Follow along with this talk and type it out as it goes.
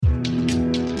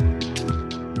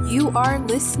You are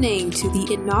listening to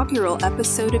the inaugural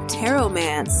episode of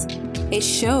Tarotmance, a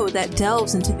show that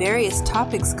delves into various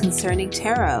topics concerning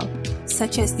tarot,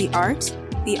 such as the art,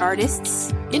 the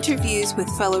artists, interviews with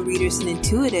fellow readers and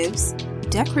intuitives,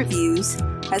 deck reviews,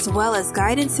 as well as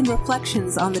guidance and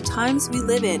reflections on the times we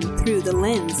live in through the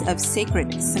lens of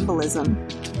sacred symbolism.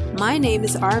 My name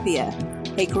is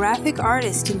Arvia, a graphic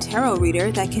artist and tarot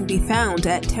reader that can be found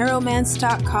at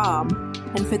tarotmance.com.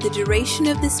 And for the duration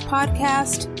of this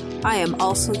podcast, I am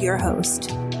also your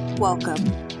host. Welcome.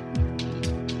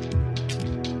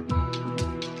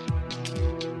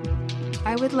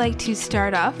 I would like to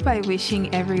start off by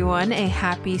wishing everyone a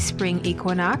happy spring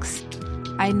equinox.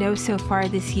 I know so far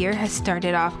this year has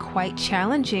started off quite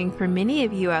challenging for many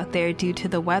of you out there due to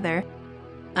the weather.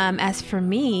 As for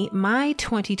me, my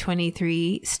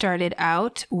 2023 started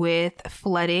out with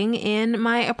flooding in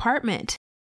my apartment.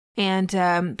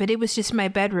 But it was just my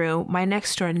bedroom. My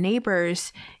next door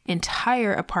neighbor's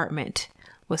entire apartment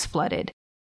was flooded.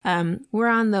 We're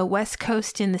on the west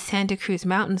coast in the Santa Cruz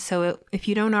Mountains, so if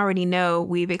you don't already know,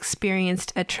 we've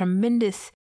experienced a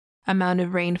tremendous amount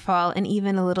of rainfall and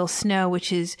even a little snow,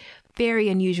 which is very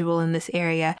unusual in this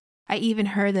area. I even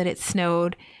heard that it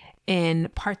snowed in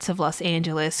parts of Los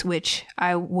Angeles, which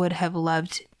I would have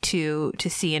loved to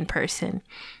see in person.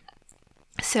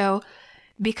 So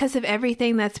because of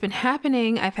everything that's been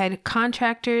happening, I've had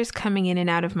contractors coming in and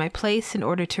out of my place in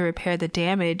order to repair the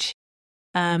damage.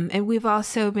 And we've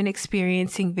also been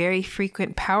experiencing very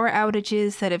frequent power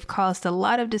outages that have caused a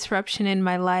lot of disruption in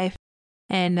my life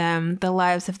and the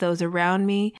lives of those around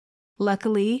me.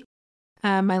 Luckily,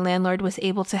 my landlord was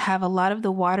able to have a lot of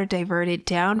the water diverted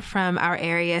down from our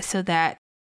area so that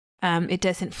it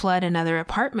doesn't flood another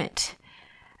apartment.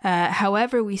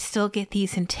 However, we still get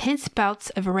these intense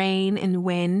bouts of rain and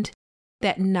wind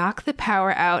that knock the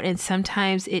power out, and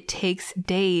sometimes it takes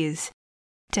days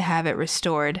to have it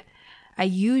restored. I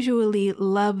usually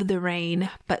love the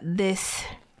rain, but this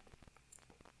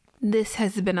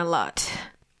has been a lot.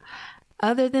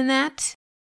 Other than that,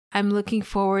 I'm looking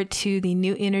forward to the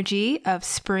new energy of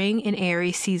spring and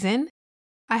Aries season.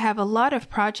 I have a lot of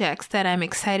projects that I'm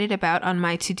excited about on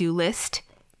my to-do list,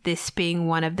 this being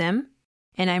one of them.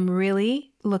 And I'm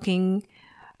really looking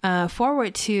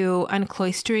forward to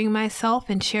uncloistering myself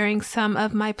and sharing some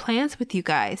of my plans with you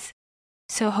guys.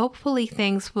 So hopefully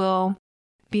things will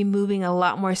be moving a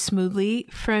lot more smoothly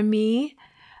for me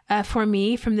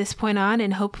from this point on,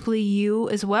 and hopefully you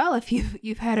as well if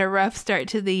you've had a rough start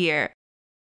to the year.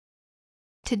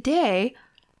 Today,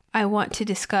 I want to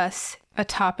discuss a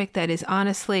topic that is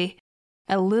honestly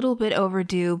a little bit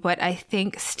overdue, but I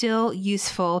think still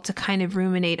useful to kind of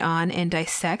ruminate on and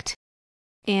dissect.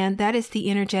 And that is the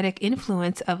energetic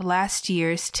influence of last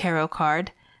year's tarot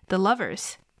card, the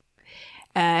Lovers,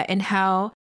 and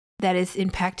how that is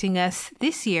impacting us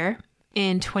this year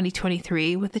in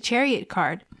 2023 with the Chariot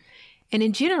card. And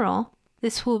in general,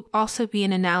 this will also be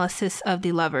an analysis of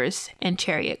the Lovers and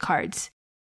Chariot cards.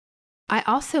 I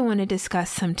also want to discuss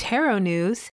some tarot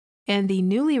news and the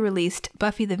newly released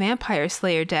Buffy the Vampire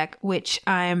Slayer deck, which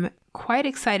I'm quite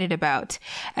excited about,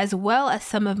 as well as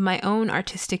some of my own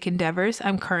artistic endeavors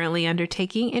I'm currently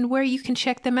undertaking and where you can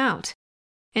check them out.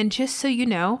 And just so you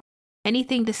know,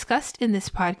 anything discussed in this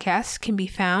podcast can be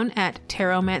found at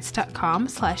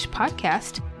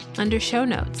tarotmance.com/podcast under show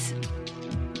notes.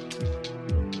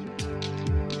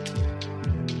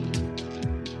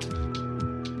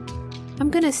 I'm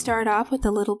going to start off with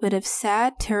a little bit of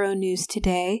sad tarot news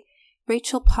today.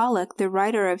 Rachel Pollack, the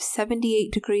writer of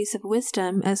 78 Degrees of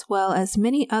Wisdom, as well as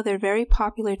many other very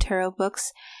popular tarot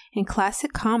books and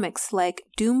classic comics like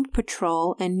Doom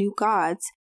Patrol and New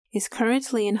Gods, is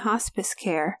currently in hospice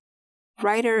care.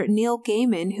 Writer Neil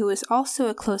Gaiman, who is also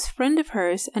a close friend of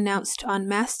hers, announced on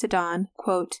Mastodon,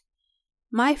 quote,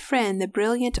 "My friend, the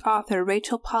brilliant author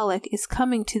Rachel Pollack, is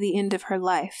coming to the end of her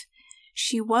life.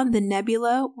 She won the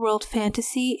Nebula, World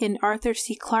Fantasy, and Arthur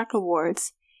C. Clarke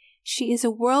Awards. She is a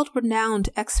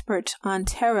world-renowned expert on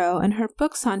tarot, and her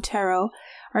books on tarot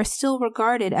are still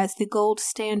regarded as the gold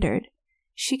standard.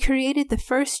 She created the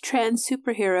first trans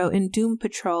superhero in Doom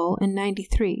Patrol in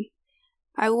 '93.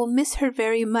 I will miss her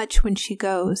very much when she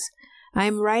goes. I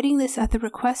am writing this at the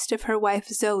request of her wife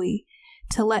Zoe,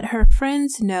 to let her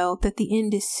friends know that the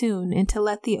end is soon, and to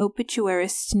let the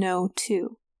obituarists know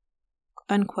too."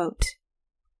 Unquote.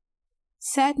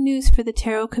 Sad news for the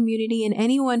tarot community and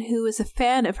anyone who is a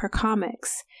fan of her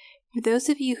comics. For those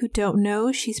of you who don't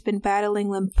know, she's been battling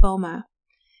lymphoma.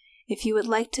 If you would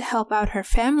like to help out her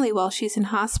family while she's in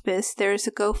hospice, there is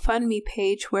a GoFundMe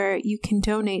page where you can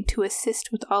donate to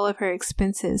assist with all of her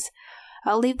expenses.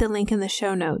 I'll leave the link in the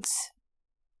show notes.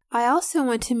 I also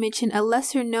want to mention a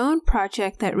lesser-known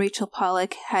project that Rachel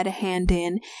Pollack had a hand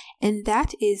in, and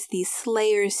that is the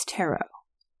Slayer's Tarot.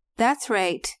 That's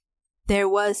right, there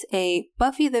was a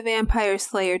Buffy the Vampire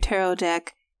Slayer tarot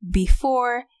deck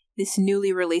before this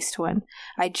newly released one.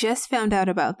 I just found out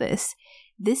about this.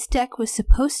 This deck was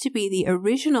supposed to be the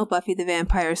original Buffy the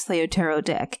Vampire Slayer tarot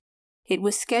deck. It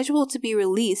was scheduled to be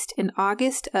released in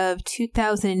August of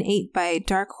 2008 by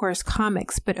Dark Horse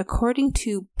Comics, but according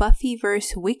to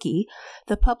Buffyverse Wiki,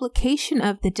 the publication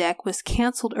of the deck was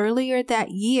canceled earlier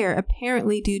that year,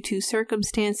 apparently due to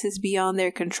circumstances beyond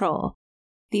their control.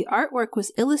 The artwork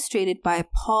was illustrated by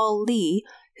Paul Lee,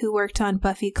 who worked on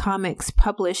Buffy comics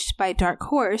published by Dark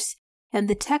Horse, and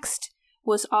the text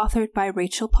was authored by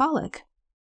Rachel Pollack.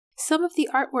 Some of the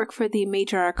artwork for the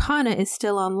Major Arcana is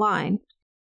still online.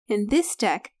 In this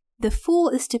deck, the Fool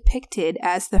is depicted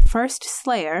as the first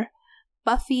Slayer,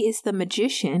 Buffy is the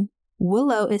Magician,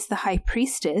 Willow is the High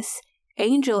Priestess,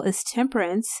 Angel is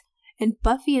Temperance, and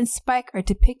Buffy and Spike are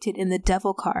depicted in the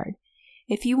Devil card.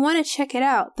 If you want to check it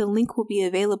out, the link will be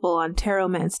available on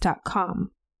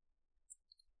tarotmance.com.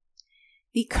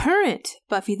 The current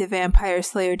Buffy the Vampire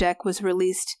Slayer deck was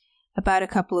released about a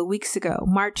couple of weeks ago,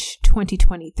 March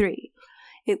 2023.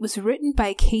 It was written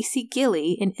by Casey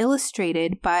Gilley and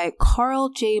illustrated by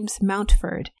Carl James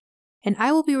Mountford, and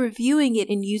I will be reviewing it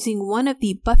and using one of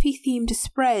the Buffy-themed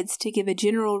spreads to give a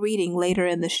general reading later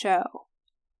in the show.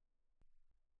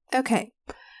 Okay,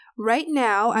 right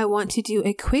now I want to do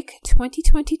a quick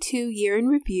 2022 year in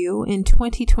review and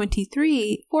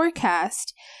 2023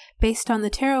 forecast based on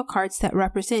the tarot cards that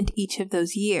represent each of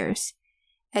those years.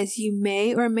 As you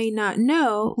may or may not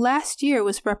know, last year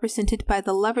was represented by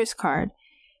the Lover's card.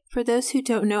 For those who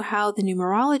don't know how the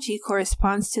numerology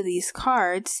corresponds to these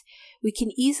cards, we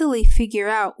can easily figure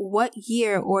out what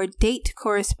year or date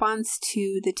corresponds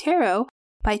to the tarot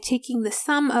by taking the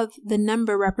sum of the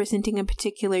number representing a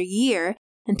particular year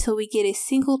until we get a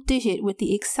single digit, with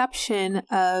the exception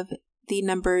of the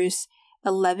numbers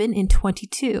 11 and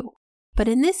 22. But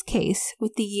in this case,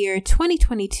 with the year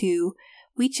 2022,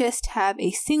 we just have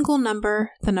a single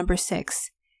number, the number 6.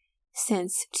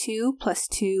 Since 2 plus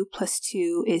 2 plus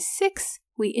 2 is 6,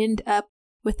 we end up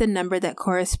with the number that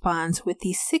corresponds with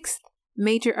the 6th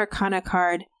Major Arcana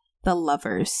card, the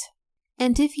Lovers.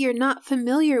 And if you're not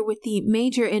familiar with the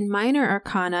Major and Minor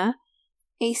Arcana,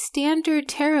 a standard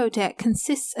tarot deck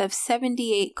consists of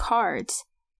 78 cards.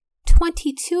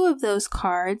 22 of those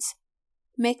cards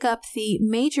make up the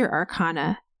Major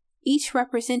Arcana, each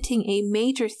representing a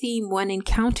major theme one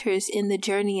encounters in the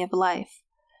journey of life.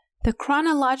 The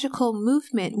chronological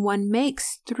movement one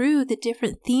makes through the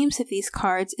different themes of these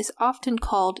cards is often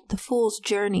called the Fool's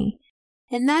Journey,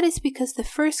 and that is because the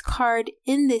first card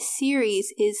in this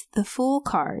series is the Fool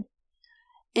card.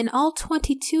 And all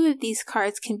 22 of these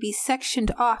cards can be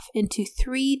sectioned off into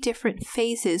 3 different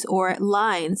phases or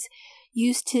lines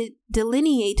used to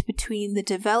delineate between the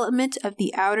development of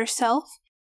the outer self,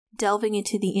 delving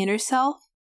into the inner self,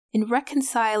 and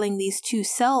reconciling these two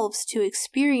selves to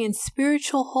experience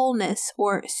spiritual wholeness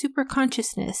or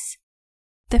superconsciousness.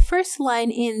 The first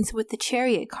line ends with the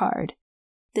Chariot card,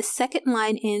 the second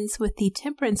line ends with the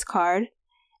Temperance card,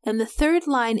 and the third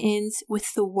line ends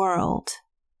with the World.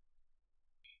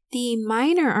 The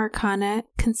Minor Arcana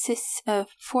consists of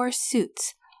 4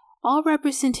 suits, all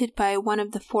represented by one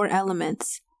of the 4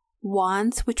 elements: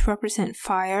 Wands, which represent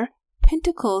fire,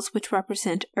 Pentacles, which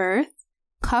represent earth,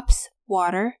 Cups,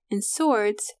 water, and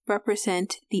Swords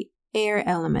represent the air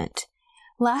element.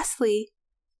 Lastly,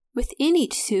 within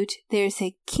each suit, there's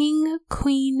a King,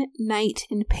 Queen, Knight,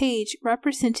 and Page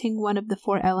representing one of the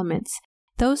 4 elements.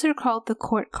 Those are called the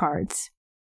court cards.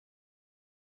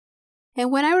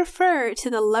 And when I refer to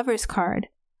the Lover's card,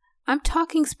 I'm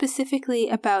talking specifically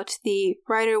about the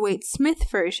Rider-Waite-Smith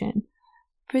version.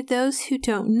 For those who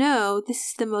don't know, this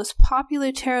is the most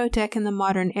popular tarot deck in the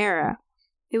modern era.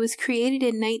 It was created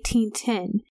in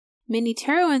 1910. Many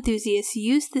tarot enthusiasts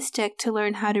use this deck to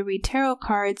learn how to read tarot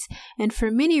cards, and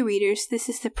for many readers, this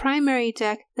is the primary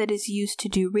deck that is used to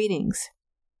do readings.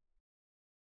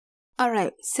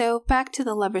 Alright, so back to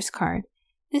the Lover's card.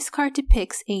 This card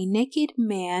depicts a naked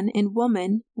man and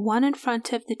woman, one in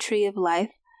front of the Tree of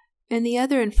Life, and the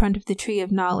other in front of the Tree of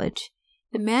Knowledge.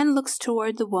 The man looks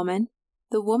toward the woman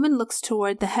looks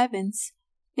toward the heavens.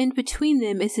 In between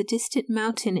them is a distant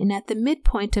mountain, and at the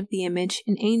midpoint of the image,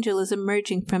 an angel is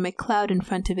emerging from a cloud in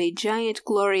front of a giant,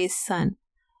 glorious sun.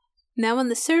 Now, on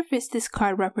the surface, this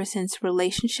card represents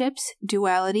relationships,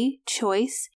 duality,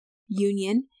 choice,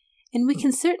 union, and we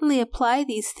can certainly apply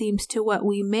these themes to what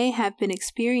we may have been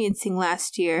experiencing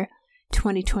last year,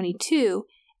 2022,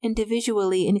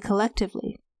 individually and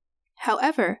collectively.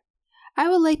 However, I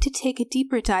would like to take a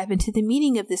deeper dive into the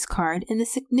meaning of this card and the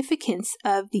significance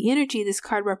of the energy this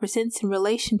card represents in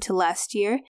relation to last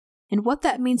year and what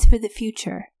that means for the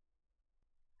future.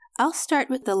 I'll start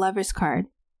with the Lover's card.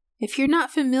 If you're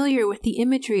not familiar with the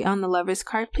imagery on the Lover's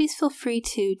card, please feel free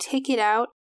to take it out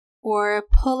or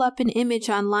pull up an image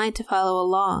online to follow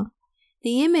along.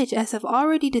 The image, as I've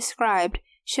already described,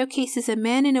 showcases a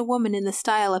man and a woman in the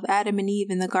style of Adam and Eve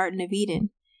in the Garden of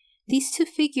Eden. These two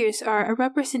figures are a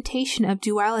representation of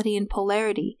duality and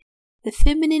polarity, the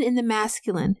feminine and the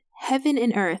masculine, heaven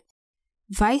and earth,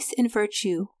 vice and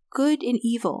virtue, good and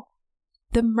evil,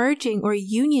 the merging or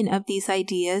union of these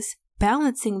ideas,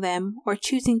 balancing them, or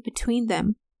choosing between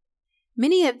them.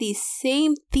 Many of these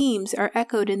same themes are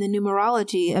echoed in the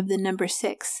numerology of the number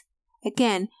 6.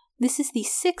 Again, this is the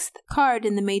 6th card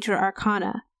in the major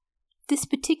arcana. This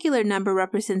particular number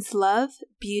represents love,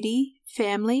 beauty,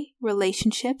 family,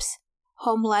 relationships,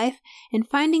 home life, and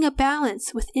finding a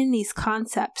balance within these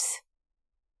concepts.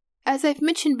 As I've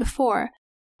mentioned before,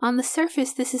 on the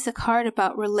surface this is a card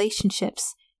about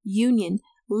relationships, union,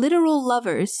 literal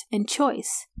lovers, and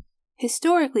choice.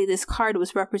 Historically, this card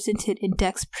was represented in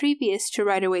decks previous to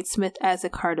Rider-Waite-Smith as a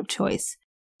card of choice.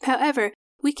 However,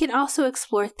 we can also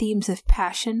explore themes of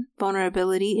passion,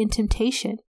 vulnerability, and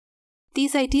temptation.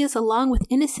 These ideas, along with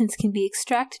innocence, can be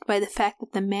extracted by the fact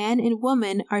that the man and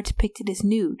woman are depicted as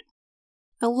nude.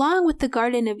 Along with the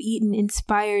Garden of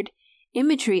Eden-inspired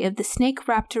imagery of the snake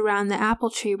wrapped around the apple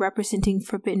tree representing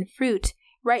forbidden fruit,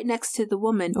 right next to the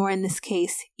woman, or in this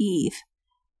case, Eve.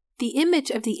 The image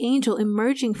of the angel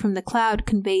emerging from the cloud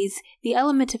conveys the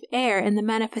element of air and the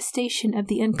manifestation of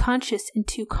the unconscious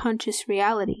into conscious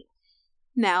reality.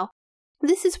 Now,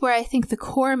 this is where I think the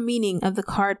core meaning of the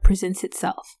card presents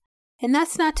itself. And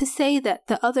that's not to say that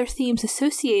the other themes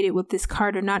associated with this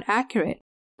card are not accurate,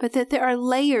 but that there are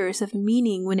layers of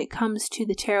meaning when it comes to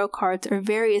the tarot cards or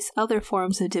various other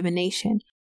forms of divination.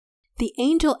 The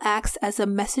angel acts as a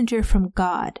messenger from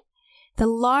God. The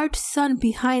large sun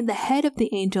behind the head of the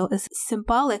angel is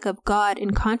symbolic of God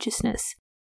and consciousness.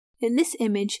 In this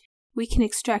image, we can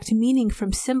extract meaning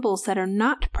from symbols that are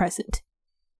not present.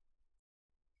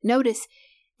 Notice,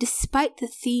 despite the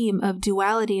theme of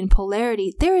duality and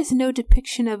polarity, there is no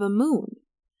depiction of a moon,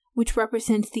 which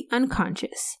represents the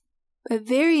unconscious. A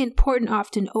very important,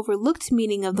 often overlooked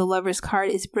meaning of the Lover's card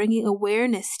is bringing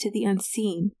awareness to the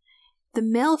unseen. The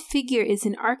male figure is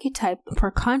an archetype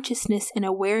for consciousness and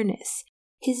awareness.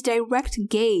 His direct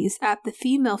gaze at the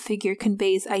female figure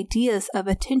conveys ideas of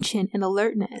attention and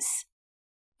alertness.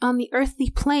 On the earthly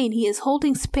plane, he is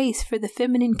holding space for the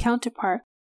feminine counterpart,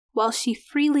 while she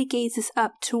freely gazes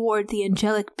up toward the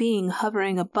angelic being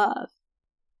hovering above.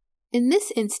 In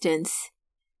this instance,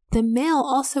 the male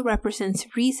also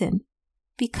represents reason.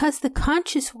 Because the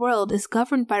conscious world is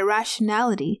governed by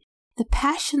rationality, the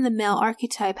passion the male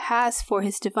archetype has for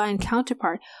his divine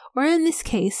counterpart, or in this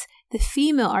case, the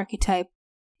female archetype,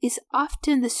 is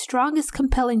often the strongest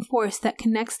compelling force that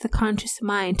connects the conscious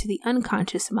mind to the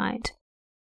unconscious mind.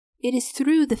 It is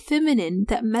through the feminine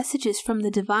that messages from the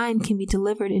divine can be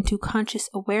delivered into conscious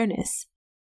awareness.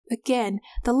 Again,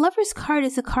 the Lover's card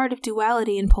is a card of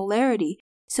duality and polarity,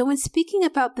 so when speaking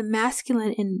about the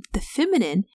masculine and the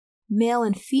feminine, male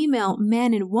and female,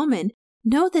 man and woman,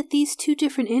 know that these two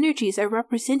different energies are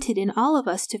represented in all of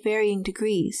us to varying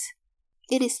degrees.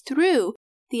 It is through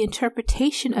the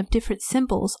interpretation of different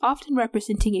symbols, often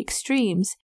representing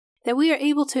extremes, that we are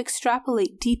able to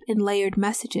extrapolate deep and layered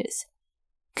messages.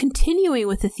 Continuing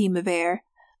with the theme of air,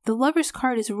 the Lover's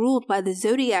card is ruled by the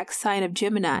zodiac sign of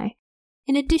Gemini.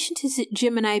 In addition to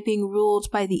Gemini being ruled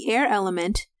by the air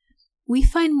element, we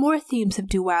find more themes of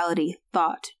duality,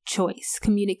 thought, choice,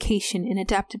 communication, and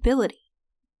adaptability.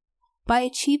 By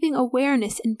achieving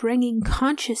awareness and bringing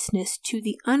consciousness to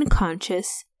the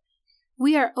unconscious,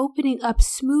 we are opening up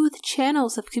smooth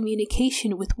channels of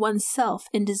communication with oneself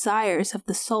and desires of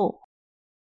the soul.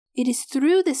 It is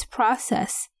through this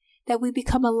process that we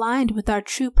become aligned with our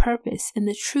true purpose and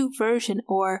the true version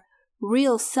or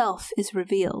real self is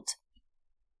revealed.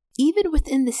 Even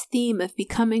within this theme of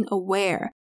becoming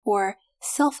aware or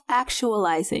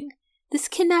self-actualizing, this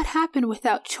cannot happen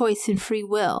without choice and free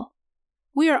will.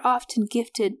 We are often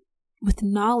gifted with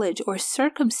knowledge or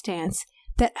circumstance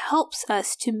that helps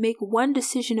us to make one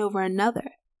decision over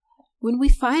another. When we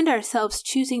find ourselves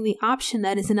choosing the option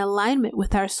that is in alignment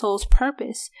with our soul's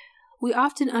purpose, we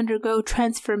often undergo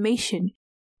transformation,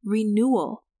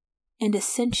 renewal, and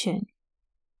ascension,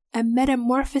 a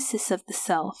metamorphosis of the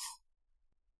self.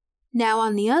 Now,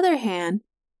 on the other hand,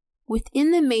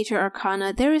 within the major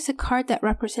arcana, there is a card that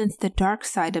represents the dark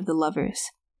side of the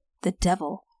Lovers, the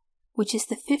devil. which is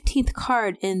the 15th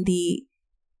card in the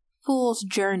Fool's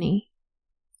Journey,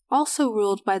 also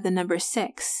ruled by the number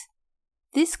 6.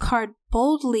 This card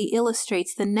boldly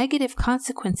illustrates the negative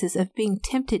consequences of being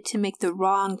tempted to make the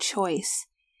wrong choice.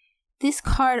 This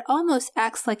card almost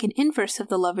acts like an inverse of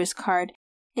the Lover's card,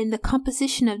 and the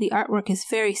composition of the artwork is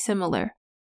very similar.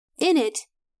 In it,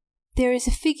 there is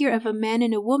a figure of a man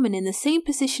and a woman in the same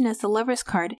position as the Lover's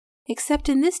card, except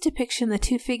in this depiction the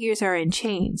two figures are in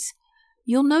chains.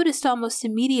 You'll notice almost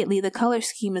immediately the color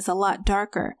scheme is a lot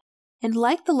darker, and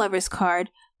like the Lover's card,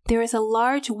 there is a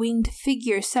large winged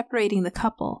figure separating the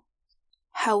couple.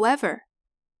 However,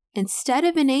 instead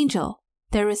of an angel,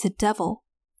 there is a devil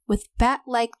with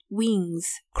bat-like wings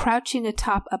crouching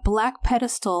atop a black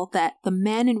pedestal that the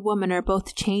man and woman are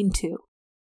both chained to.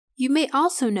 You may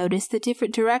also notice the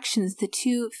different directions the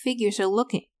two figures are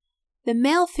looking. The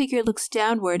male figure looks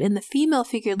downward and the female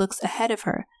figure looks ahead of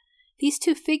her. These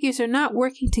two figures are not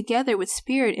working together with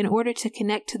spirit in order to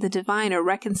connect to the divine or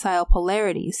reconcile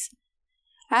polarities.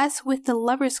 As with the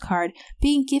Lover's card,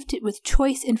 being gifted with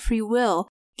choice and free will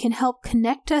can help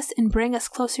connect us and bring us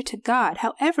closer to God.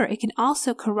 However, it can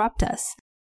also corrupt us,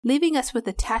 leaving us with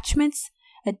attachments,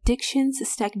 addictions,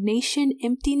 stagnation,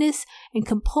 emptiness, and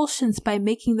compulsions by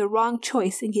making the wrong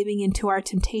choice and giving in to our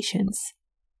temptations.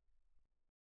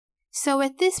 So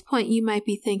at this point, you might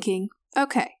be thinking,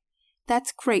 okay,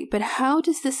 that's great, but how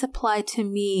does this apply to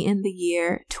me in the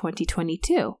year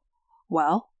 2022?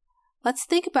 Well, let's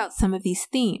think about some of these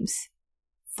themes.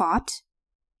 Thought,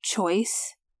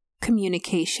 choice,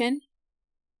 communication.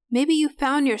 Maybe you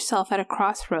found yourself at a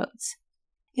crossroads.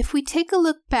 If we take a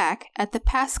look back at the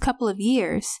past couple of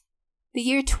years, the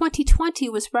year 2020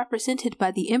 was represented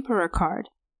by the Emperor card.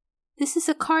 This is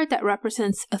a card that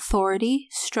represents authority,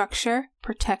 structure,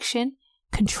 protection,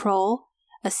 control,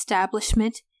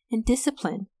 establishment, and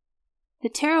discipline. The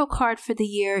tarot card for the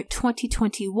year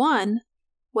 2021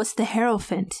 was the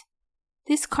Hierophant.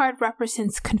 This card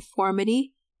represents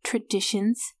conformity,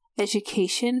 traditions,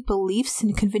 education, beliefs,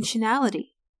 and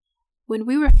conventionality. When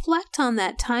we reflect on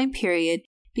that time period,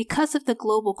 because of the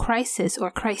global crisis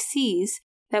or crises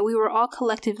that we were all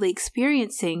collectively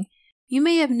experiencing, you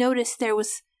may have noticed there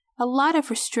was a lot of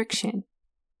restriction.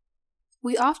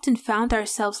 We often found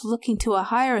ourselves looking to a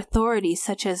higher authority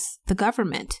such as the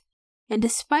government, and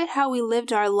despite how we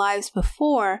lived our lives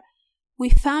before, we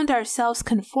found ourselves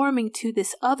conforming to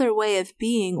this other way of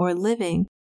being or living,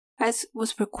 as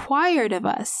was required of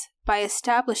us by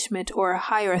establishment or a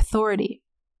higher authority.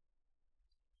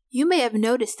 You may have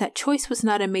noticed that choice was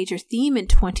not a major theme in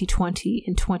 2020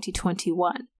 and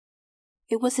 2021.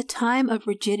 It was a time of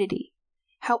rigidity.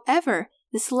 However,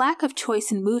 this lack of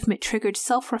choice and movement triggered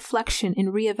self-reflection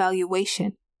and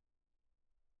reevaluation.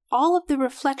 All of the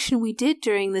reflection we did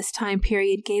during this time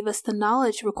period gave us the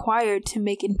knowledge required to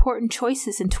make important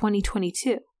choices in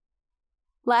 2022.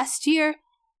 Last year,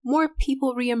 more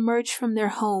people re-emerged from their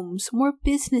homes, more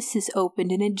businesses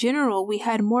opened, and in general, we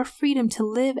had more freedom to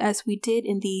live as we did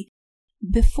in the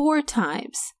before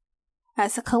times.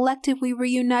 As a collective, we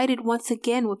reunited once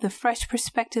again with a fresh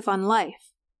perspective on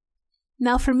life.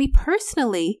 Now, for me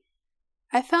personally,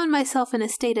 I found myself in a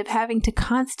state of having to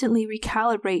constantly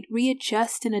recalibrate,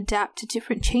 readjust, and adapt to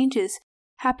different changes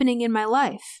happening in my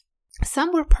life.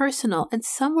 Some were personal, and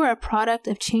some were a product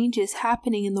of changes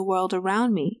happening in the world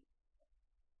around me.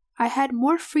 I had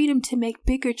more freedom to make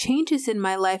bigger changes in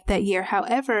my life that year.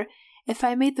 However, if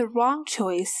I made the wrong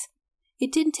choice,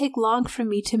 it didn't take long for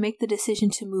me to make the decision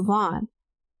to move on.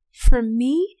 For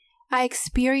me, I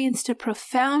experienced a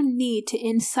profound need to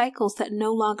end cycles that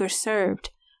no longer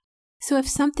served. So if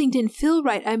something didn't feel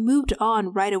right, I moved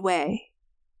on right away.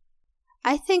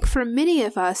 I think for many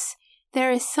of us,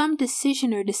 there is some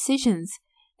decision or decisions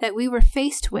that we were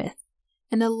faced with,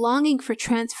 and a longing for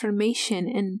transformation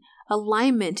and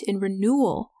alignment and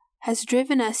renewal has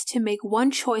driven us to make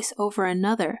one choice over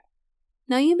another.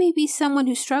 Now, you may be someone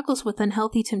who struggles with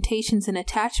unhealthy temptations and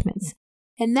attachments.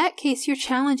 In that case, your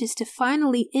challenge is to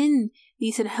finally end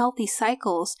these unhealthy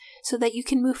cycles so that you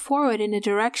can move forward in a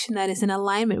direction that is in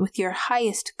alignment with your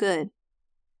highest good.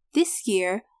 This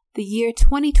year, the year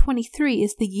 2023,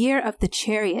 is the year of the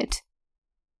Chariot.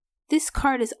 This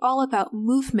card is all about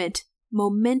movement,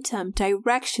 momentum,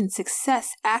 direction,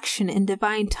 success, action, and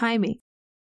divine timing.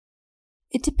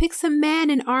 It depicts a man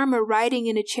in armor riding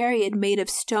in a chariot made of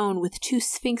stone with two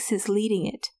sphinxes leading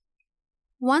it.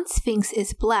 One sphinx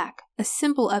is black, a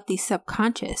symbol of the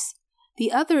subconscious.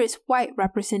 The other is white,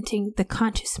 representing the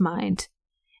conscious mind.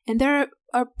 And they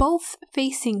are both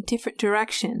facing different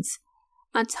directions.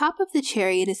 On top of the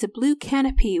chariot is a blue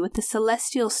canopy with the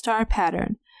celestial star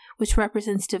pattern, which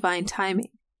represents divine timing.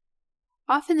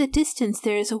 Off in the distance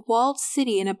there is a walled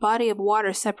city and a body of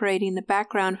water separating the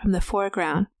background from the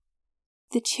foreground.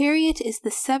 The Chariot is the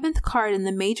 7th card in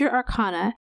the major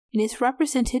arcana and is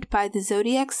represented by the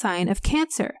zodiac sign of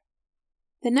Cancer.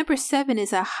 The number 7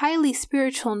 is a highly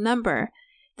spiritual number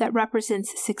that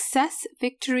represents success,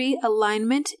 victory,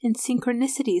 alignment, and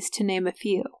synchronicities, to name a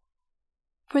few.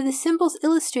 For the symbols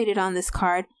illustrated on this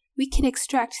card, we can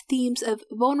extract themes of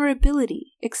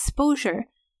vulnerability, exposure,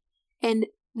 and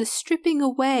the stripping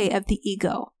away of the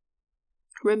ego.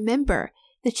 Remember,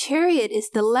 the Chariot is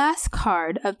the last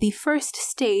card of the first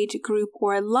stage, group,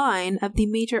 or line of the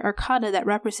major arcana that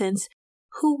represents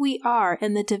who we are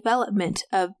and the development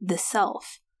of the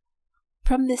self.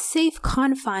 From the safe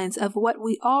confines of what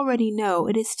we already know,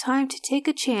 it is time to take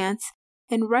a chance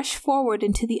and rush forward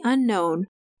into the unknown,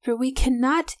 for we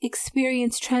cannot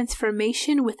experience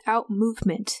transformation without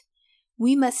movement.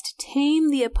 We must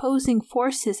tame the opposing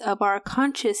forces of our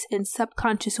conscious and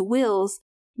subconscious wills,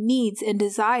 needs, and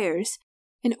desires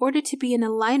in order to be in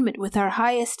alignment with our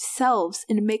highest selves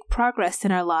and make progress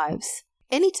in our lives.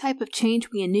 Any type of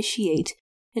change we initiate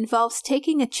involves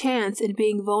taking a chance and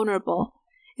being vulnerable.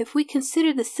 If we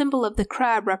consider the symbol of the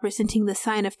crab representing the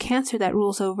sign of Cancer that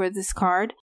rules over this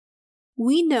card,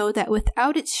 we know that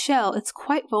without its shell, it's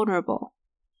quite vulnerable.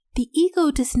 The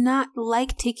ego does not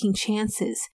like taking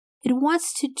chances. It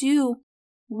wants to do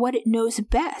what it knows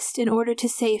best in order to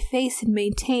save face and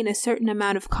maintain a certain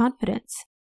amount of confidence.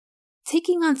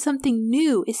 Taking on something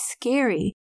new is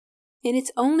scary, and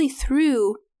it's only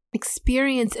through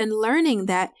experience and learning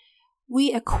that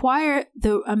we acquire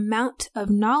the amount of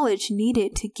knowledge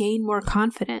needed to gain more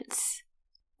confidence.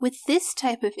 With this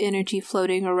type of energy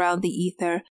floating around the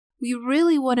ether, we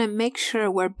really want to make sure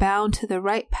we're bound to the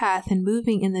right path and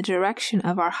moving in the direction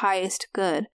of our highest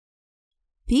good.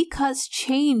 Because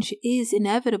change is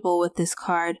inevitable with this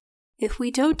card, if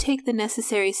we don't take the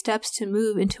necessary steps to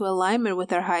move into alignment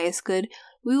with our highest good,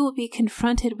 we will be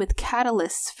confronted with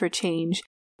catalysts for change,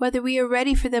 whether we are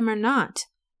ready for them or not.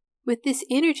 With this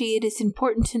energy, it is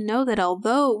important to know that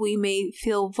although we may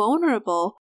feel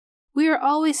vulnerable, we are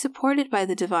always supported by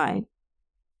the divine.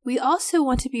 We also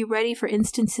want to be ready for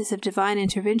instances of divine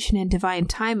intervention and divine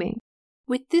timing.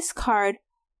 With this card,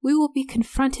 we will be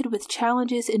confronted with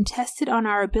challenges and tested on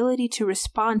our ability to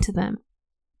respond to them.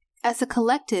 As a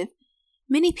collective,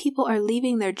 many people are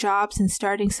leaving their jobs and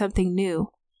starting something new.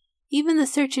 Even the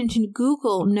search engine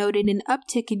Google noted an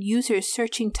uptick in users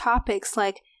searching topics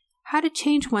like how to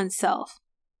change oneself,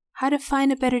 how to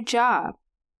find a better job,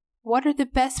 what are the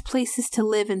best places to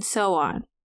live, and so on.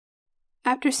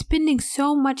 After spending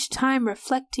so much time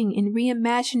reflecting and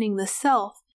reimagining the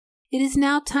self, it is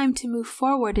now time to move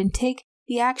forward and take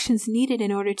the actions needed in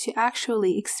order to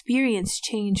actually experience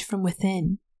change from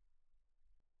within.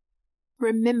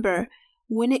 Remember,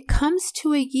 when it comes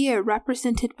to a year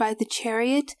represented by the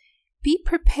Chariot, be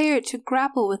prepared to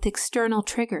grapple with external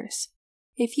triggers.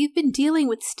 If you've been dealing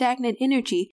with stagnant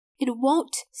energy, it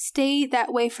won't stay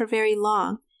that way for very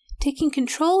long. Taking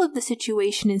control of the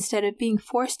situation instead of being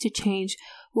forced to change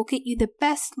will get you the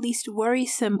best, least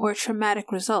worrisome or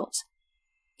traumatic results.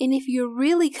 And if you're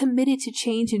really committed to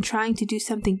change and trying to do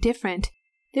something different,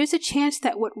 there's a chance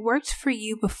that what worked for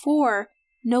you before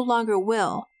no longer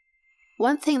will.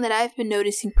 One thing that I've been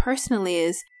noticing personally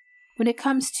is when it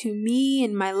comes to me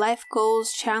and my life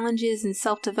goals, challenges, and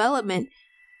self-development,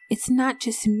 it's not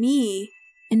just me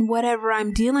and whatever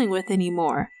I'm dealing with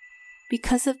anymore.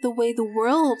 Because of the way the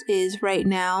world is right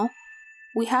now,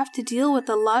 we have to deal with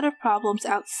a lot of problems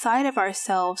outside of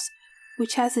ourselves,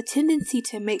 which has a tendency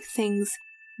to make things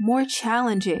more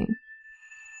challenging.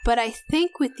 But I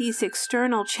think with these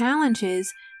external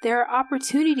challenges, there are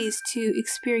opportunities to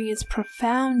experience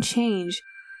profound change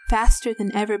faster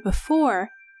than ever before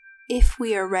if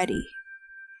we are ready.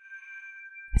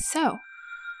 So,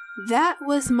 that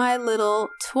was my little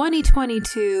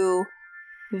 2022,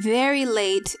 very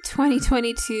late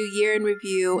 2022 year in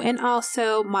review, and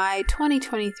also my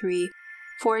 2023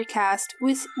 forecast,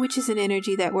 which is an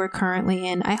energy that we're currently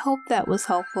in. I hope that was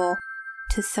helpful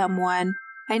to someone.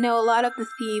 I know a lot of the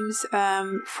themes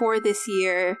for this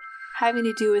year having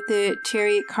to do with the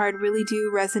Chariot card really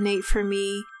do resonate for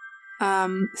me.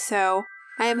 So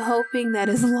I am hoping that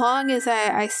as long as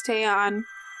I stay on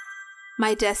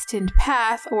my destined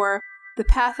path, or the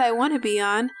path I want to be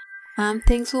on,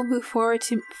 things will move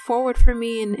forward for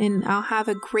me, and I'll have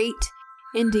a great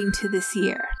ending to this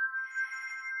year.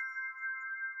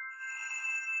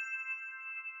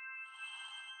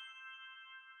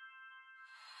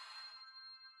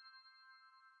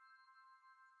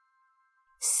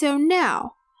 So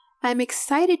now, I'm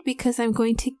excited because I'm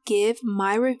going to give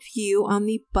my review on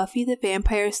the Buffy the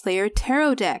Vampire Slayer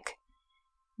Tarot deck.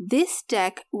 This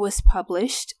deck was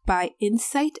published by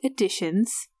Insight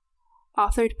Editions,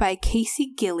 authored by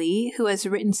Casey Gilley, who has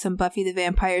written some Buffy the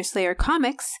Vampire Slayer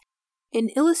comics, and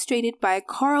illustrated by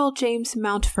Carl James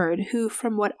Mountford, who,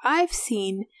 from what I've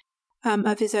seen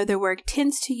of his other work,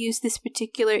 tends to use this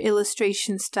particular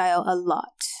illustration style a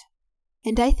lot.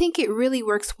 And I think it really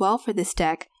works well for this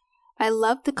deck. I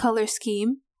love the color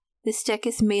scheme. This deck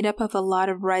is made up of a lot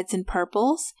of reds and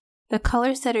purples. The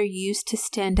colors that are used to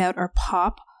stand out or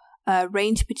pop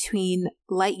range between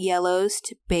light yellows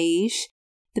to beige.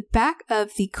 The back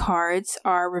of the cards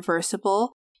are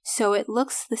reversible, so it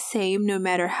looks the same no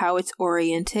matter how it's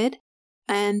oriented.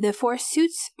 And the 4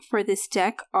 suits for this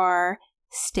deck are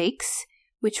stakes,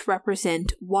 which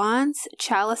represent wands,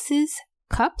 chalices,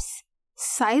 cups.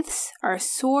 Scythes are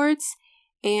swords,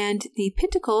 and the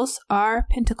pentacles are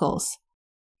pentacles.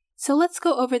 So let's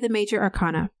go over the major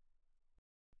arcana.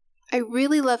 I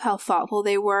really love how thoughtful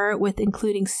they were with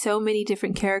including so many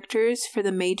different characters for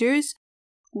the majors.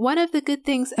 One of the good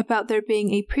things about there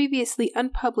being a previously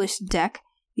unpublished deck,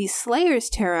 the Slayer's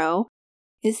Tarot,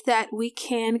 is that we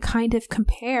can kind of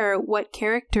compare what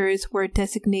characters were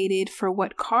designated for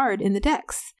what card in the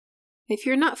decks. If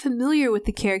you're not familiar with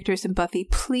the characters in Buffy,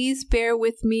 please bear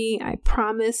with me. I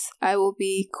promise I will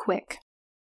be quick.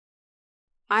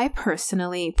 I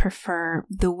personally prefer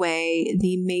the way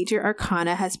the major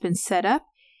arcana has been set up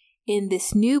in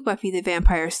this new Buffy the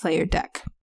Vampire Slayer deck.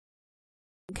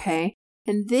 Okay,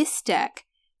 in this deck,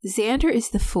 Xander is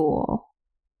the Fool,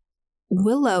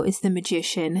 Willow is the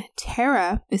Magician,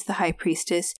 Tara is the High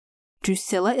Priestess,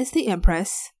 Drusilla is the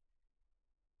Empress.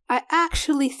 I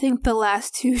actually think the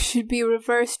last 2 should be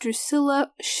reversed.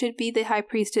 Drusilla should be the High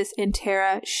Priestess and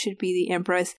Tara should be the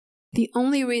Empress. The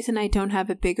only reason I don't have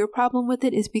a bigger problem with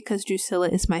it is because Drusilla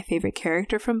is my favorite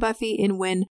character from Buffy, and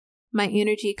when my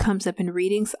energy comes up in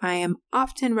readings, I am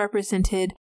often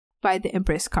represented by the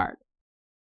Empress card.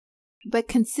 But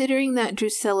considering that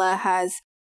Drusilla has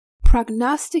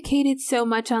prognosticated so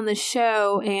much on the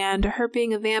show, and her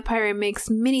being a vampire makes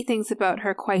many things about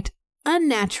her quite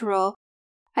unnatural,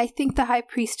 I think the High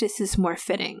Priestess is more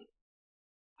fitting.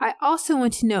 I also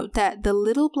want to note that the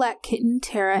little black kitten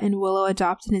Tara and Willow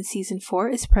adopted in Season 4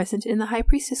 is present in the High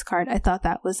Priestess card. I thought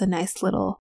that was a nice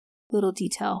little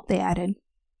detail they added.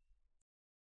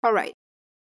 Alright,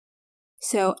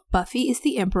 so Buffy is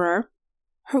the Emperor.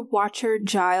 Her watcher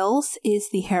Giles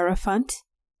is the Hierophant.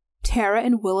 Tara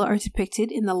and Willow are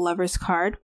depicted in the Lover's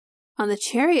card. On the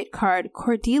Chariot card,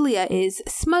 Cordelia is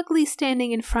smugly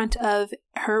standing in front of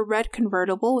her red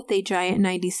convertible with a giant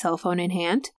 90s cell phone in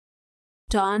hand.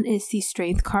 Dawn is the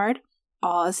Strength card.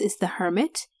 Oz is the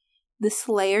Hermit. The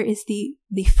Slayer is the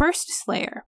first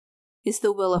Slayer is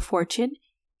the Wheel of Fortune.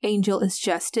 Angel is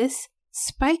Justice.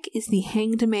 Spike is the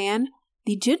Hanged Man.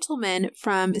 The Gentlemen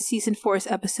from Season 4's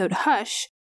episode Hush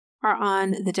are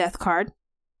on the Death card,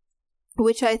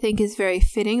 which I think is very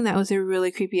fitting. That was a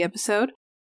really creepy episode.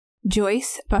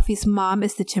 Joyce, Buffy's mom,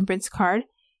 is the Temperance card.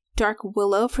 Dark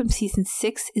Willow from Season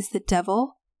 6 is the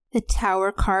Devil. The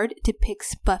Tower card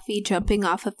depicts Buffy jumping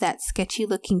off of that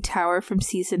sketchy-looking tower from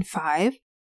Season 5.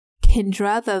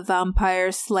 Kendra, the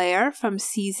Vampire Slayer from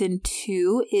Season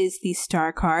 2, is the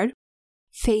Star card.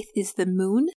 Faith is the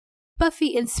Moon.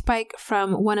 Buffy and Spike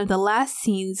from one of the last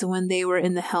scenes when they were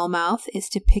in the Hellmouth is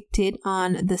depicted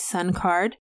on the Sun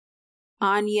card.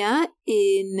 Anya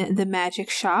in the Magic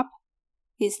Shop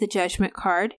is the Judgment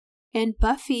card, and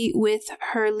Buffy with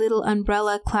her little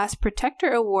umbrella class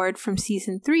protector award from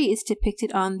Season 3 is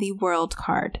depicted on the World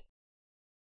card.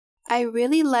 I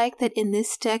really like that in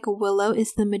this deck Willow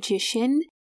is the Magician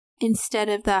instead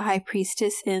of the High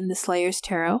Priestess in the Slayer's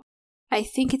Tarot. I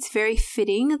think it's very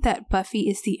fitting that Buffy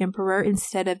is the Emperor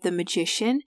instead of the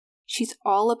Magician. She's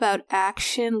all about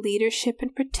action, leadership,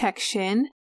 and protection.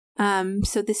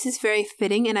 So this is very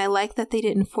fitting, and I like that they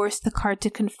didn't force the card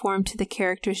to conform to the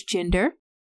character's gender.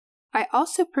 I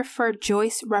also prefer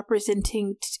Joyce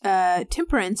representing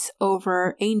Temperance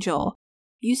over Angel.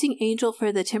 Using Angel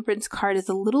for the Temperance card is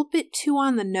a little bit too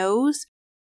on the nose.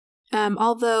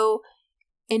 Although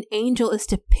an Angel is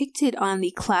depicted on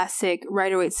the classic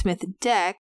Rider-Waite-Smith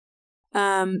deck,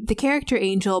 the character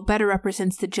Angel better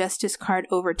represents the Justice card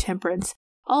over Temperance.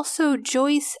 Also,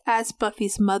 Joyce as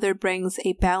Buffy's mother brings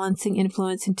a balancing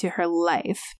influence into her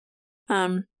life.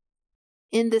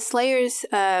 In the Slayer's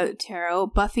Tarot,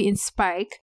 Buffy and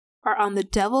Spike are on the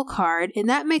Devil card, and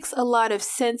that makes a lot of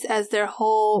sense as the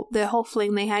whole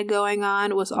fling they had going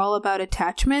on was all about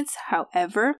attachments.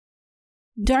 However,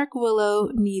 Dark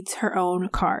Willow needs her own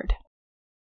card.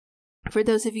 For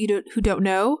those of you who don't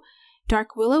know,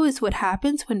 Dark Willow is what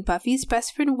happens when Buffy's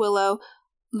best friend Willow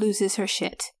loses her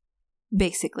shit,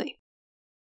 basically.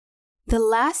 The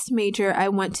last major I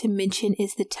want to mention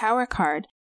is the Tower card.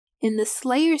 In the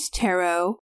Slayer's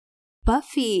Tarot,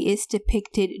 Buffy is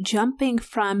depicted jumping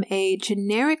from a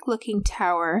generic-looking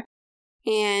tower,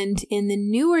 and in the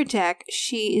newer deck,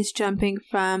 she is jumping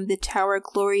from the tower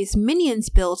Glory's minions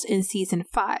built in Season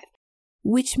 5,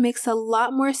 which makes a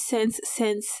lot more sense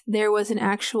since there was an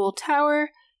actual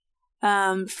tower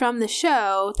from the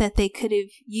show that they could have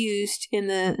used in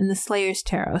the Slayer's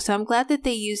Tarot. So I'm glad that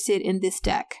they used it in this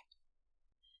deck.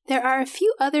 There are a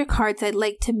few other cards I'd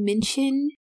like to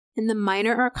mention in the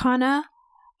Minor Arcana.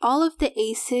 All of the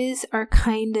aces are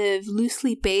kind of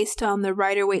loosely based on the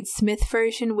Rider-Waite-Smith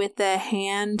version with the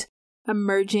hand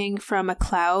emerging from a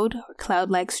cloud or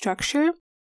cloud-like structure.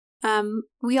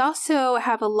 We also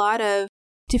have a lot of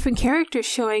different characters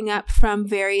showing up from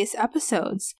various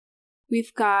episodes.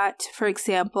 We've got, for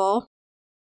example,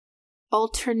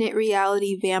 alternate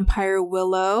reality vampire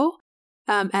Willow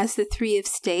as the Three of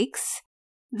Stakes.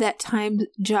 That time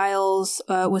Giles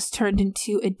was turned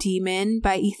into a demon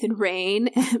by Ethan Rayne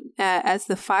as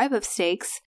the Five of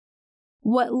Stakes.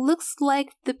 What looks like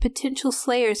the potential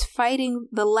Slayers fighting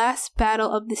the last battle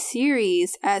of the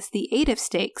series as the Eight of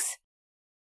Stakes.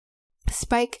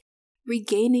 Spike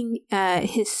regaining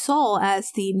his soul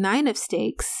as the Nine of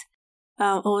Stakes.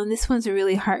 And this one's a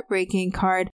really heartbreaking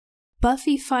card.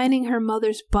 Buffy finding her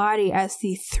mother's body as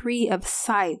the Three of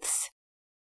Scythes.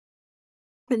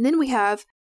 And then we have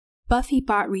Buffy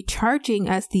Bot recharging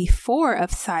as the Four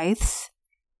of Scythes,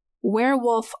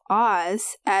 Werewolf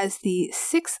Oz as the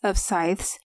Six of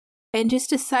Scythes, and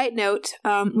just a side note,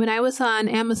 when I was on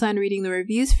Amazon reading the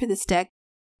reviews for this deck,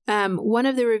 one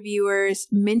of the reviewers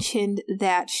mentioned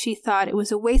that she thought it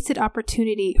was a wasted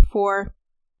opportunity for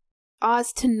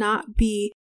Oz to not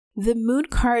be the moon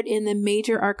card in the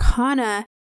Major Arcana,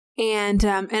 and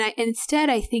instead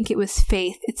I think it was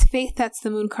Faith. It's Faith that's the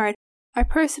moon card. I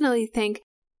personally think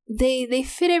they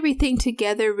fit everything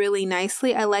together really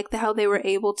nicely. I like how they were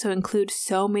able to include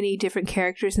so many different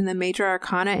characters in the Major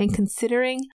Arcana, and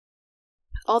considering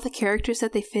all the characters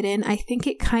that they fit in, I think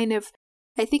it kind of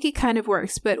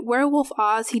works. But Werewolf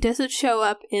Oz, he doesn't show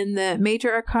up in the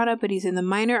Major Arcana, but he's in the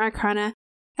Minor Arcana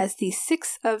as the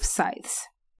Six of Scythes.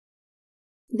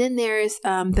 Then there's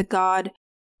the god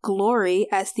Glory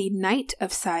as the Knight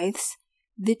of Scythes,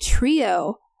 the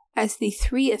Trio as the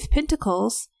Three of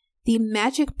Pentacles, the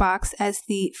Magic Box as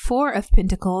the Four of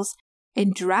Pentacles,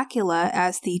 and Dracula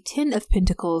as the Ten of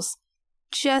Pentacles,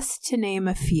 just to name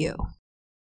a few.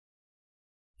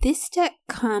 This deck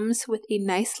comes with a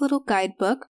nice little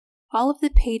guidebook. All of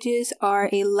the pages are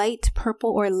a light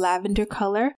purple or lavender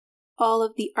color. All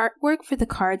of the artwork for the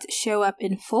cards show up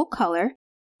in full color.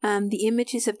 The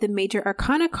images of the Major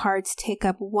Arcana cards take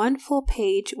up one full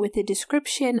page with a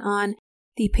description on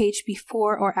the page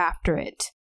before or after it.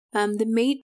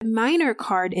 The minor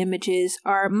card images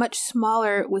are much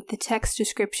smaller with the text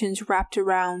descriptions wrapped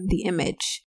around the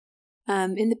image.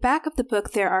 In the back of the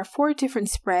book, there are 4 different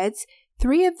spreads.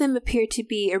 3 of them appear to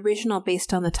be original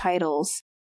based on the titles.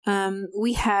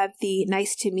 We have the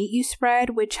Nice to Meet You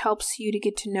spread, which helps you to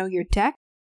get to know your deck.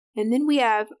 And then we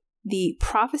have the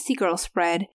Prophecy Girl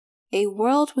spread, A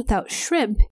World Without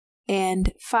Shrimp,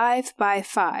 and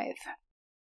 5x5.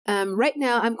 Right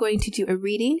now, I'm going to do a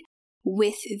reading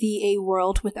with the A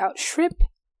World Without Shrimp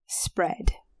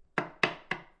spread.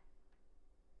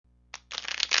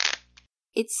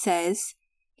 It says,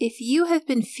 if you have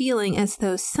been feeling as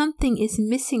though something is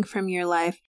missing from your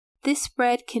life, this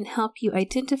spread can help you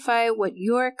identify what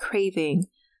you're craving.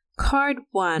 Card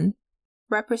 1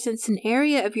 represents an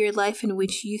area of your life in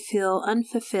which you feel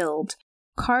unfulfilled.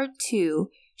 Card 2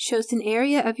 shows an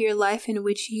area of your life in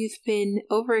which you've been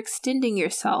overextending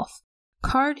yourself.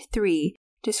 Card 3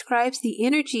 describes the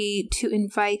energy to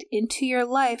invite into your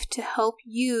life to help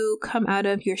you come out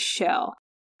of your shell.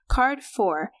 Card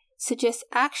 4 suggests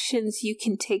actions you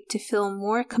can take to feel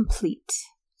more complete.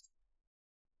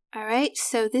 Alright,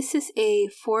 so this is a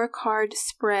 4-card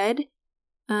spread.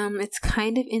 It's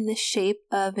kind of in the shape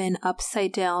of an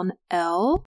upside down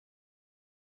L.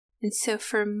 And so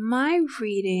for my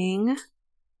reading,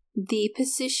 the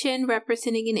position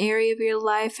representing an area of your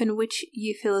life in which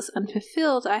you feel is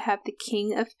unfulfilled, I have the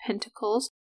King of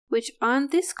Pentacles, which on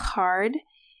this card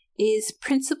is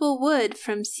Principal Wood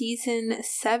from season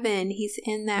 7. He's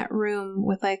in that room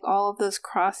with like all of those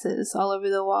crosses all over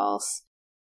the walls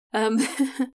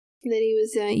that he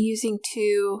was using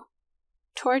to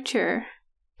torture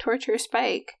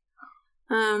Spike.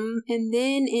 And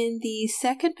then in the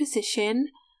second position,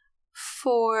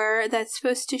 that's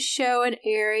supposed to show an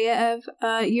area of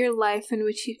your life in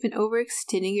which you've been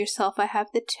overextending yourself. I have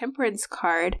the Temperance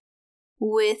card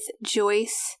with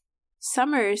Joyce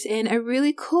Summers, and a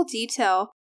really cool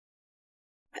detail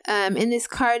in this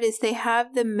card is they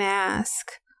have the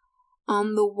mask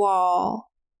on the wall,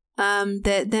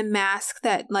 the mask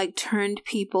that like turned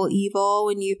people evil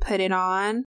when you put it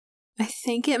on. I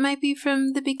think it might be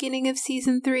from the beginning of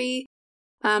season 3.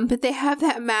 But they have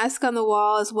that mask on the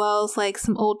wall, as well as like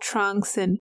some old trunks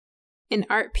and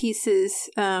art pieces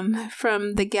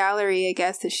from the gallery, I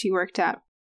guess, that she worked at.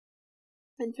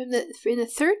 And in the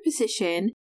third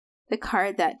position, the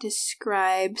card that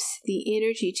describes the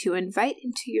energy to invite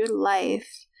into your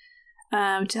life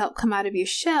to help come out of your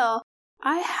shell,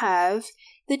 I have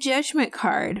the Judgment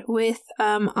card with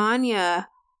Anya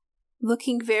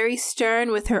looking very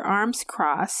stern with her arms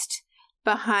crossed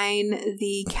behind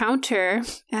the counter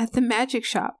at the magic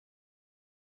shop.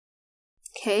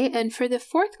 Okay, and for the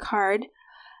fourth card,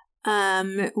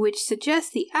 which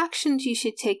suggests the actions you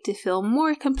should take to feel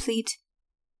more complete,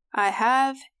 I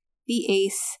have the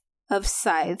Ace of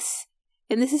Scythes.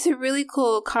 And this is a really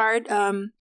cool card.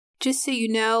 Just so you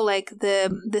know, like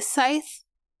the scythe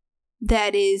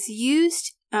that is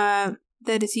used in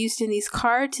these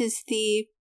cards is the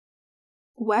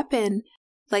weapon,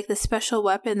 like the special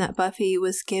weapon that Buffy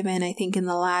was given, I think, in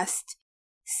the last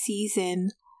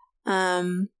season.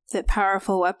 That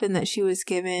powerful weapon that she was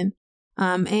given.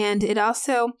 And it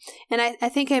also, and I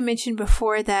think I mentioned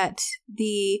before that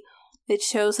it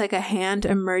shows like a hand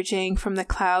emerging from the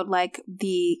cloud, like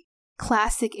the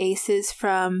classic aces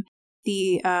from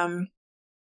the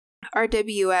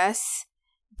RWS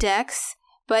decks.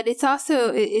 But it's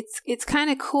also, it's kind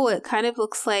of cool. It kind of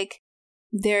looks like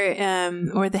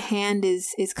or the hand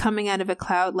is coming out of a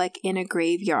cloud, like in a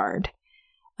graveyard.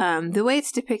 The way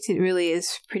it's depicted really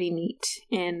is pretty neat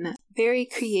and very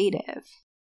creative.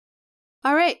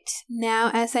 All right,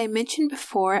 now as I mentioned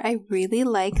before, I really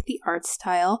like the art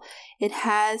style. It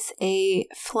has a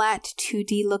flat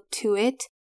 2D look to it.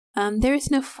 There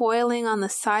is no foiling on the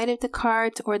side of the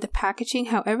cards or the packaging.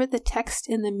 However, the text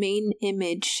in the main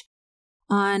image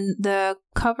on the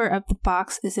cover of the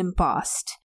box is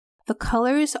embossed. The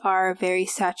colors are very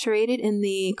saturated and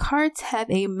the cards have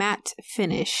a matte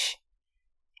finish.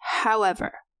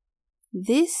 However,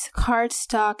 this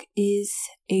cardstock is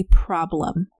a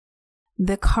problem.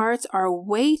 The cards are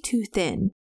way too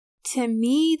thin. To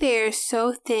me, they are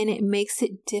so thin it makes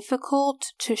it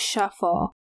difficult to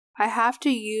shuffle. I have to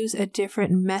use a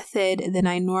different method than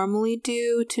I normally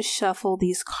do to shuffle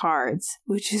these cards,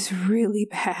 which is really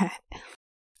bad.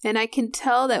 And I can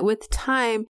tell that with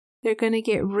time, they're going to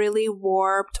get really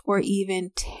warped or even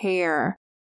tear.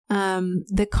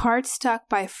 The cardstock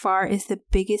by far is the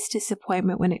biggest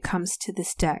disappointment when it comes to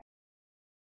this deck.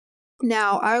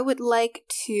 Now, I would like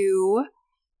to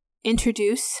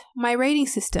introduce my rating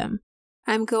system.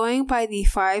 I'm going by the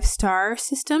 5-star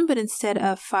system, but instead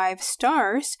of 5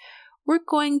 stars, we're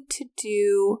going to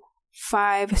do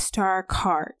 5-star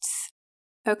cards.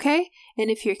 Okay? And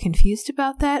if you're confused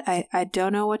about that, I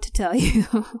don't know what to tell you.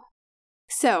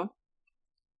 So,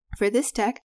 for this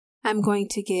deck, I'm going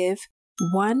to give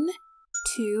 1,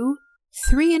 2,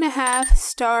 3.5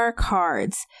 star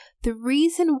cards. The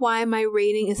reason why my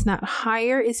rating is not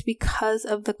higher is because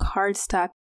of the cardstock.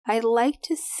 I like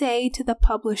to say to the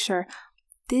publisher,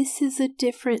 this is a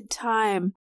different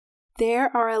time.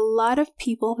 There are a lot of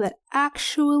people that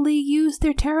actually use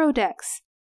their tarot decks.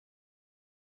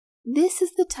 This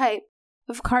is the type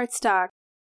of cardstock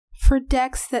for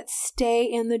decks that stay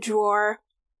in the drawer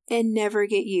and never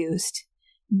get used.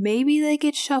 Maybe they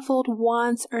get shuffled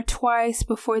once or twice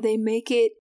before they make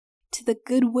it to the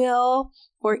Goodwill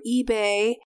or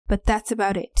eBay, but that's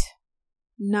about it.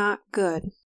 Not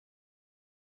good.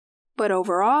 But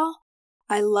overall,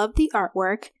 I love the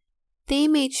artwork. They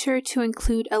made sure to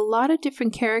include a lot of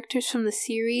different characters from the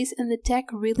series, and the deck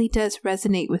really does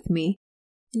resonate with me.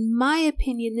 In my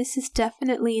opinion, this is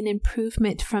definitely an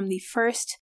improvement from the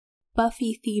first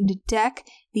Buffy-themed deck,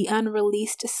 the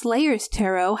unreleased Slayer's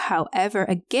Tarot. However,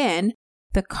 again,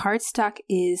 the cardstock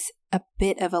is a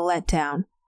bit of a letdown.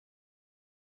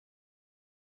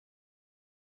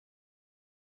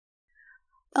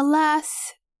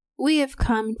 Alas, we have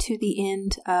come to the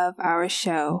end of our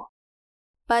show.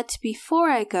 But before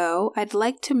I go, I'd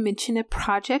like to mention a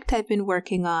project I've been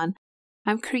working on.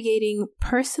 I'm creating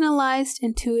personalized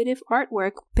intuitive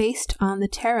artwork based on the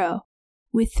tarot.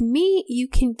 With me, you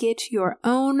can get your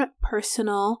own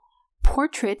personal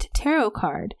portrait tarot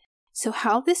card. So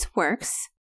how this works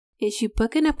is you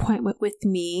book an appointment with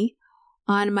me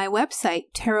on my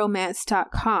website,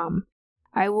 tarotmance.com.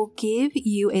 I will give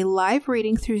you a live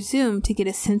reading through Zoom to get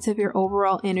a sense of your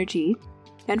overall energy,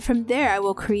 and from there I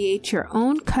will create your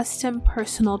own custom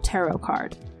personal tarot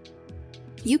card.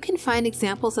 You can find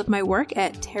examples of my work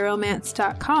at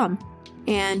tarotmance.com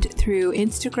and through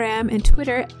Instagram and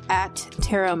Twitter at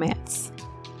tarotmance.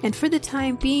 And for the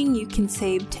time being, you can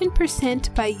save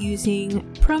 10% by using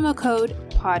promo code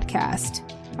podcast.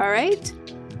 All right?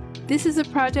 This is a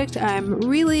project I'm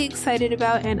really excited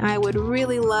about, and I would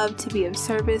really love to be of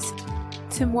service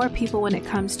to more people when it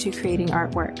comes to creating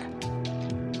artwork.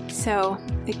 So,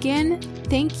 again,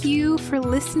 thank you for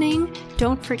listening.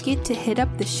 Don't forget to hit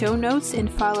up the show notes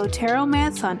and follow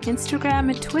Tarotmance on Instagram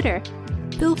and Twitter.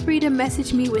 Feel free to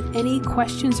message me with any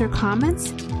questions or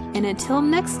comments. And until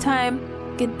next time,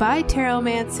 goodbye,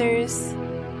 Taromancers.